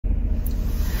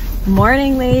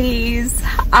Morning, ladies.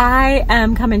 I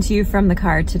am coming to you from the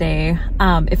car today.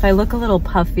 If I look a little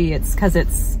puffy, it's because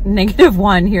it's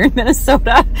 -1 here in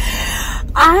Minnesota.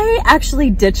 I actually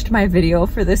ditched my video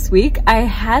for this week. I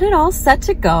had it all set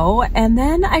to go, and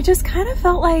then I just kind of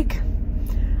felt like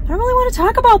I don't really want to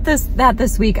talk about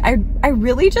this week. I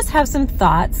really just have some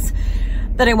thoughts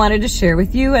that I wanted to share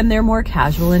with you, and they're more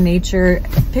casual in nature.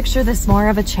 Picture this more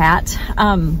of a chat.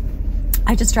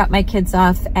 I just dropped my kids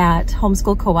off at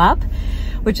Homeschool Co-op,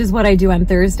 which is what I do on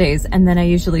Thursdays. And then I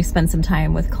usually spend some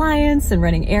time with clients and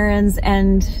running errands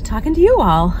and talking to you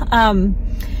all.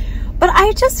 But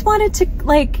I just wanted to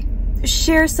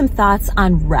share some thoughts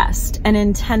on rest and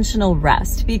intentional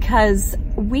rest, because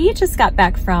we just got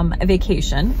back from a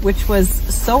vacation, which was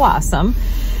so awesome.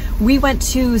 We went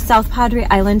to South Padre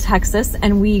Island, Texas,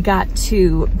 and we got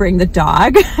to bring the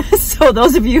dog. So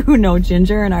those of you who know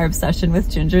Ginger and our obsession with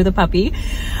Ginger, the puppy,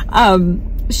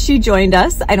 she joined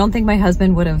us. I don't think my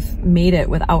husband would have made it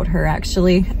without her,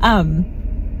 actually.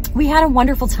 We had a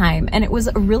wonderful time, and it was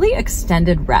a really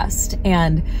extended rest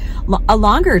and a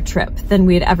longer trip than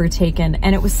we had ever taken.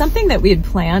 And it was something that we had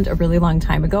planned a really long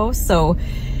time ago. So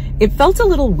it felt a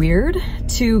little weird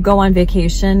to go on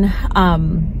vacation,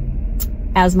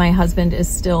 as my husband is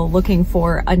still looking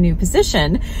for a new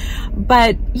position.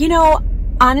 But, you know,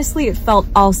 honestly, it felt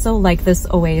also like this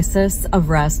oasis of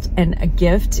rest and a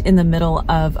gift in the middle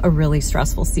of a really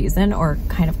stressful season, or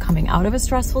kind of coming out of a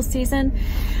stressful season.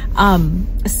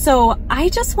 So I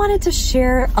just wanted to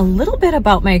share a little bit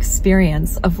about my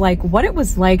experience of what it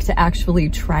was like to actually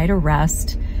try to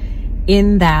rest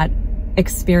in that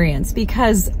experience.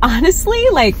 Because honestly,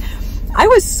 I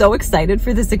was so excited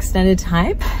for this extended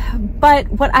time,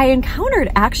 but what I encountered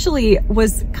actually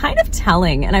was kind of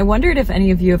telling. And I wondered if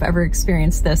any of you have ever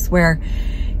experienced this, where,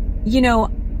 you know,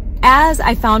 as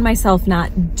I found myself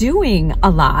not doing a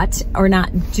lot or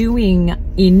not doing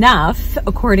enough,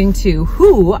 according to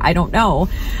who, I don't know,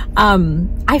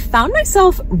 I found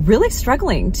myself really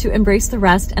struggling to embrace the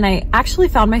rest. And I actually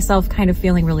found myself kind of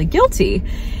feeling really guilty.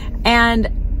 And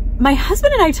my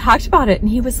husband and I talked about it, and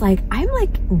he was like, I'm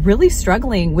really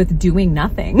struggling with doing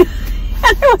nothing.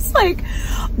 And I was like,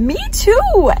 me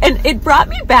too. And it brought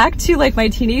me back to my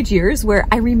teenage years, where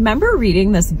I remember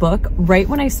reading this book right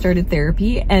when I started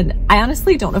therapy. And I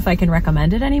honestly don't know if I can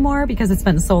recommend it anymore because it's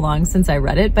been so long since I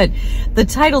read it, but the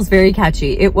title's very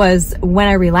catchy. It was When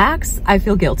I Relax, I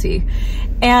Feel Guilty.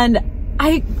 And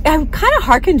I kind of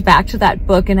harkened back to that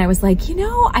book, and I was like, you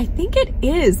know, I think it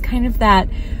is kind of that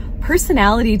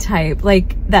personality type,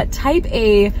 that type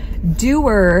A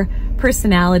doer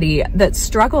personality that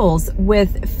struggles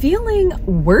with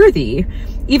feeling worthy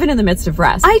even in the midst of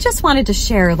rest. I just wanted to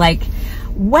share,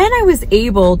 when I was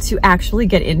able to actually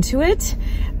get into it,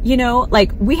 you know,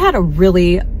 we had a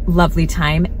really lovely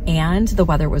time, and the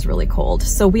weather was really cold.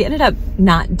 So we ended up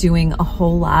not doing a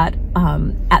whole lot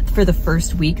for the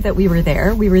first week that we were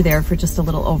there. We were there for just a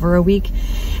little over a week.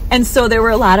 And so there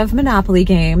were a lot of Monopoly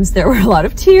games. There were a lot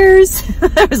of tears.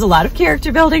 There was a lot of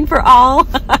character building for all.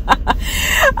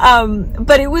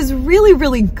 But it was really,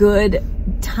 really good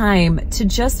time to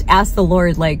just ask the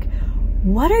Lord,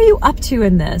 what are you up to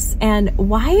in this? And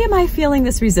why am I feeling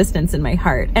this resistance in my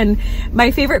heart? And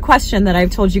my favorite question that I've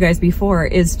told you guys before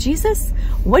is, Jesus,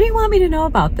 what do you want me to know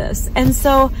about this? And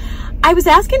so I was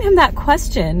asking him that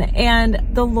question, and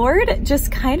the Lord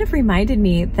just kind of reminded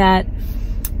me that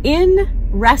in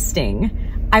resting,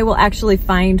 I will actually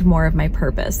find more of my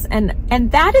purpose. And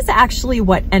that is actually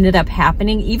what ended up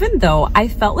happening, even though I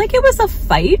felt like it was a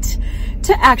fight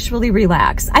to actually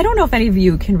relax. I don't know if any of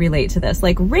you can relate to this.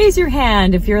 Raise your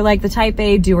hand if you're the type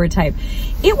A doer type.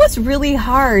 It was really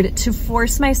hard to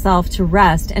force myself to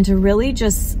rest and to really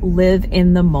just live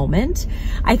in the moment.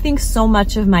 I think so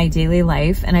much of my daily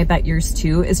life, and I bet yours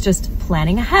too, is just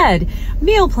planning ahead,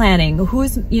 meal planning. Who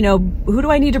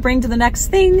do I need to bring to the next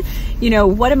thing? You know,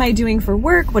 what am I doing for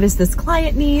work? What does this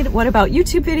client need? What about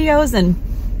YouTube videos? And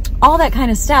all that kind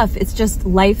of stuff. It's just,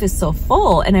 life is so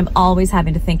full, and I'm always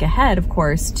having to think ahead, of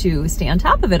course, to stay on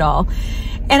top of it all.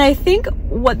 And I think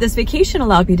what this vacation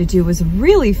allowed me to do was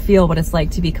really feel what it's like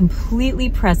to be completely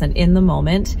present in the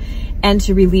moment and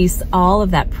to release all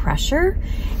of that pressure.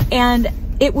 And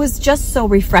it was just so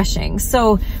refreshing.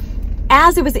 So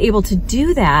as I was able to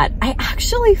do that, I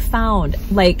actually found,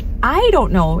 I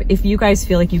don't know if you guys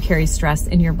feel like you carry stress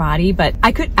in your body, but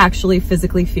I could actually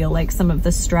physically feel some of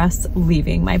the stress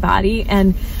leaving my body.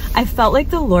 And I felt like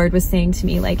the Lord was saying to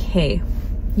me, hey,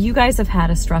 you guys have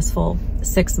had a stressful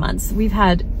 6 months. We've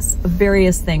had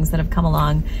various things that have come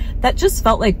along that just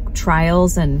felt like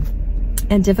trials and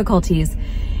difficulties.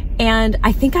 And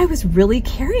I think I was really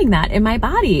carrying that in my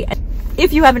body.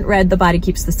 if you haven't read The Body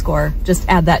Keeps the Score, just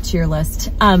add that to your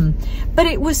list. But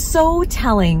it was so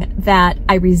telling that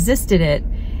I resisted it.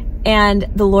 And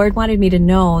the Lord wanted me to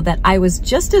know that I was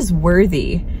just as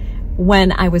worthy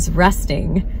when I was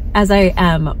resting as I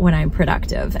am when I'm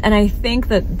productive. And I think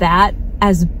that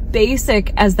as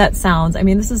basic as that sounds, I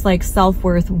mean, this is like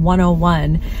self-worth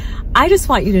 101. I just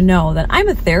want you to know that I'm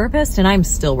a therapist and I'm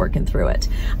still working through it.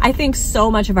 I think so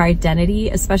much of our identity,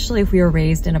 especially if we were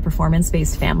raised in a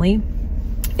performance-based family,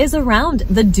 is around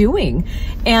the doing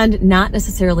and not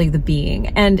necessarily the being.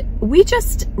 And we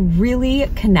just really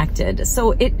connected.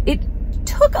 So it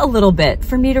took a little bit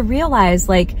for me to realize,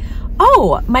 like,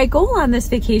 oh, my goal on this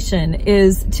vacation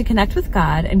is to connect with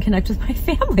God and connect with my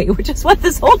family, which is what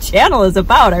this whole channel is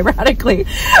about, ironically.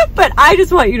 But I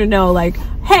just want you to know, like,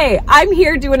 hey, I'm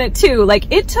here doing it too.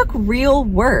 Like, it took real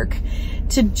work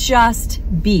to just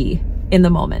be in the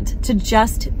moment, to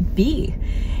just be.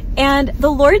 And the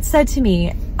Lord said to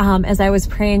me, as I was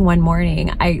praying one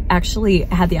morning, I actually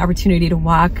had the opportunity to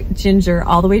walk Ginger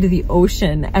all the way to the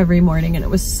ocean every morning, and it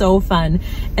was so fun.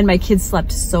 And my kids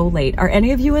slept so late. Are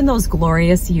any of you in those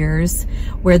glorious years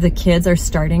where the kids are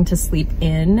starting to sleep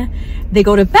in? They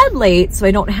go to bed late, so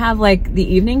I don't have like the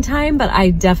evening time, but I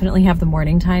definitely have the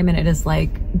morning time, and it is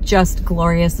like just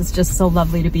glorious. It's just so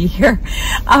lovely to be here.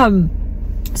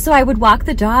 So I would walk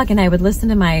the dog and I would listen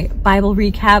to my Bible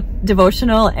recap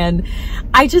devotional, and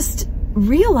I just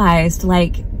realized,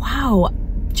 like, wow,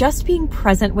 just being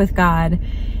present with God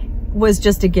was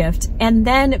just a gift. And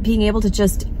then being able to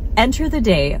just enter the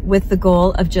day with the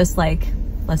goal of just like,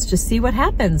 let's just see what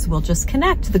happens. We'll just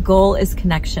connect. The goal is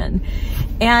connection.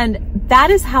 And that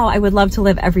is how I would love to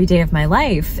live every day of my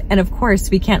life. And of course,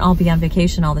 we can't all be on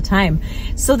vacation all the time.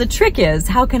 So the trick is,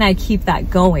 how can I keep that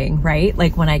going, right?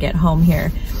 Like when I get home here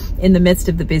in the midst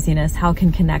of the busyness, how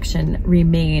can connection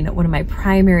remain one of my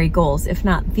primary goals, if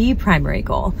not the primary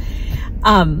goal?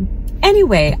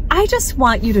 Anyway, I just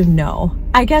want you to know,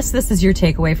 I guess this is your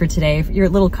takeaway for today, your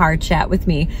little car chat with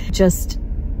me. Just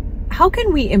how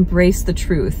can we embrace the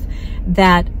truth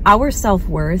that our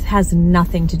self-worth has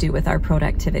nothing to do with our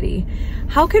productivity?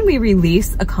 How can we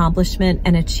release accomplishment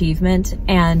and achievement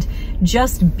and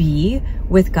just be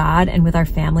with God and with our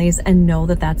families and know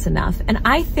that that's enough? And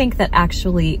I think that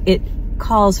actually it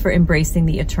calls for embracing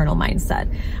the eternal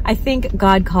mindset. I think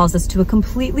God calls us to a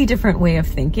completely different way of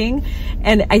thinking.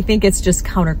 And I think it's just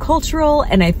countercultural,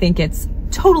 and I think it's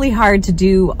totally hard to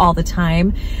do all the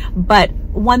time. But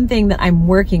one thing that I'm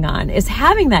working on is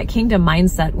having that kingdom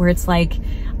mindset where it's like,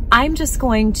 I'm just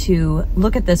going to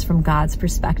look at this from God's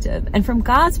perspective. And from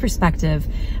God's perspective,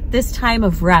 this time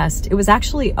of rest, it was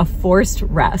actually a forced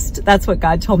rest. That's what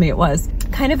God told me it was.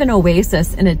 Kind of an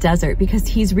oasis in a desert, because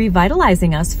he's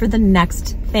revitalizing us for the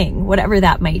next thing, whatever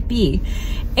that might be.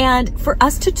 And for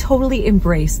us to totally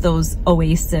embrace those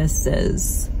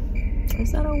oases.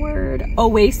 Is that a word?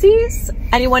 Oases?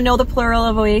 Anyone know the plural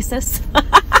of oasis?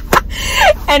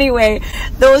 Anyway,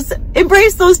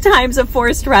 embrace those times of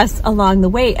forced rest along the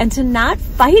way, and to not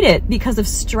fight it because of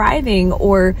striving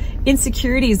or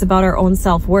insecurities about our own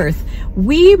self-worth.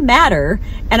 We matter,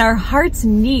 and our hearts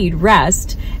need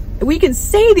rest. We can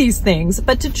say these things,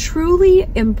 but to truly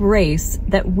embrace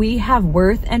that we have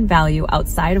worth and value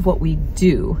outside of what we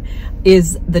do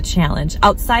is the challenge,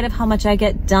 outside of how much I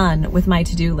get done with my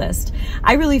to-do list.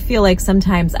 I really feel like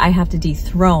sometimes I have to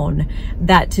dethrone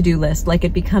that to-do list, like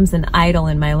it becomes an idol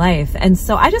in my life. And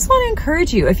so I just want to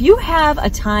encourage you, if you have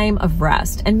a time of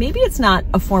rest, and maybe it's not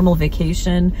a formal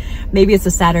vacation, maybe it's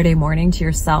a Saturday morning to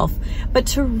yourself, but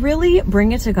to really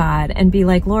bring it to God and be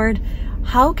like, Lord,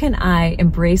 how can I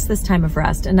embrace this time of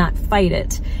rest and not fight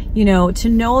it? You know, to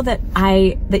know that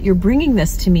you're bringing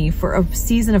this to me for a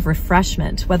season of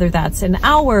refreshment, whether that's an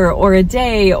hour or a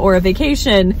day or a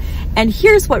vacation. And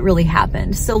here's what really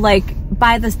happened. So like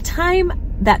by the time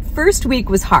that first week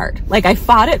was hard, like I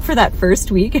fought it for that first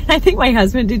week, and I think my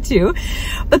husband did too.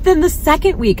 But then the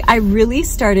second week, I really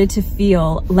started to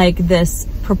feel like this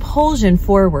propulsion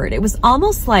forward. It was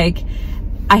almost like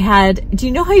do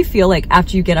you know how you feel like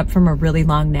after you get up from a really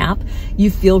long nap, you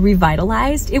feel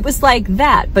revitalized? It was like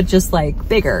that, but just like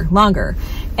bigger, longer.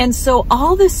 And so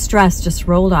all this stress just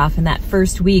rolled off in that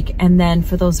first week. And then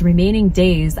for those remaining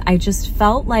days, I just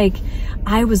felt like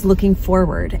I was looking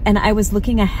forward and I was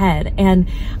looking ahead. And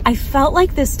I felt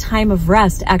like this time of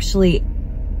rest actually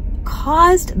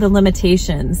caused the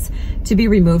limitations to be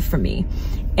removed from me.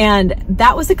 And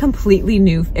that was a completely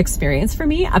new experience for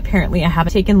me. Apparently I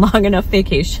haven't taken long enough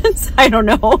vacations. I don't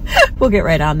know. We'll get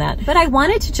right on that. But I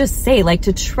wanted to just say, like,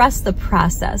 to trust the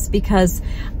process, because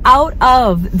out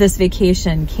of this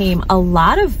vacation came a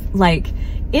lot of like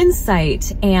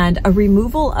insight and a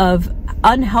removal of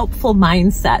unhelpful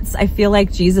mindsets. I feel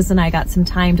like Jesus and I got some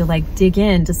time to like dig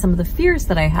into some of the fears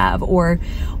that I have or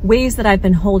ways that I've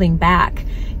been holding back,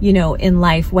 you know, in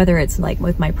life, whether it's like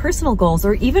with my personal goals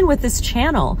or even with this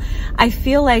channel. I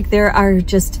feel like there are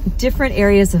just different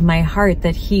areas of my heart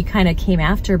that he kind of came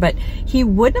after, but he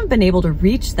wouldn't have been able to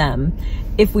reach them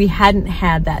if we hadn't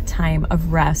had that time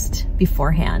of rest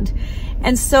beforehand.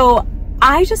 And so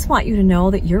I just want you to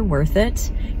know that you're worth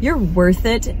it. You're worth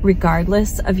it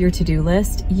regardless of your to-do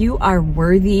list. You are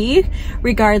worthy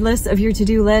regardless of your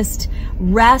to-do list.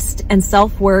 Rest and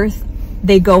self-worth,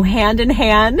 they go hand in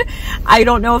hand. I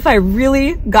don't know if I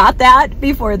really got that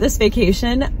before this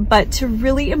vacation, but to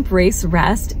really embrace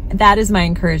rest, that is my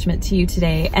encouragement to you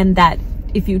today. And that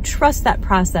if you trust that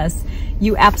process,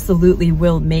 you absolutely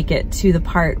will make it to the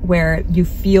part where you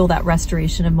feel that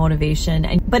restoration of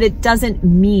motivation. But it doesn't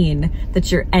mean that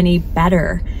you're any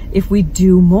better if we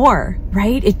do more,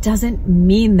 right? It doesn't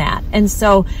mean that. And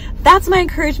so that's my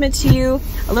encouragement to you,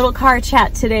 a little car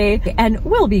chat today. And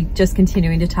we'll be just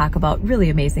continuing to talk about really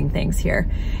amazing things here,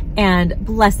 and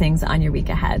blessings on your week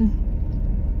ahead.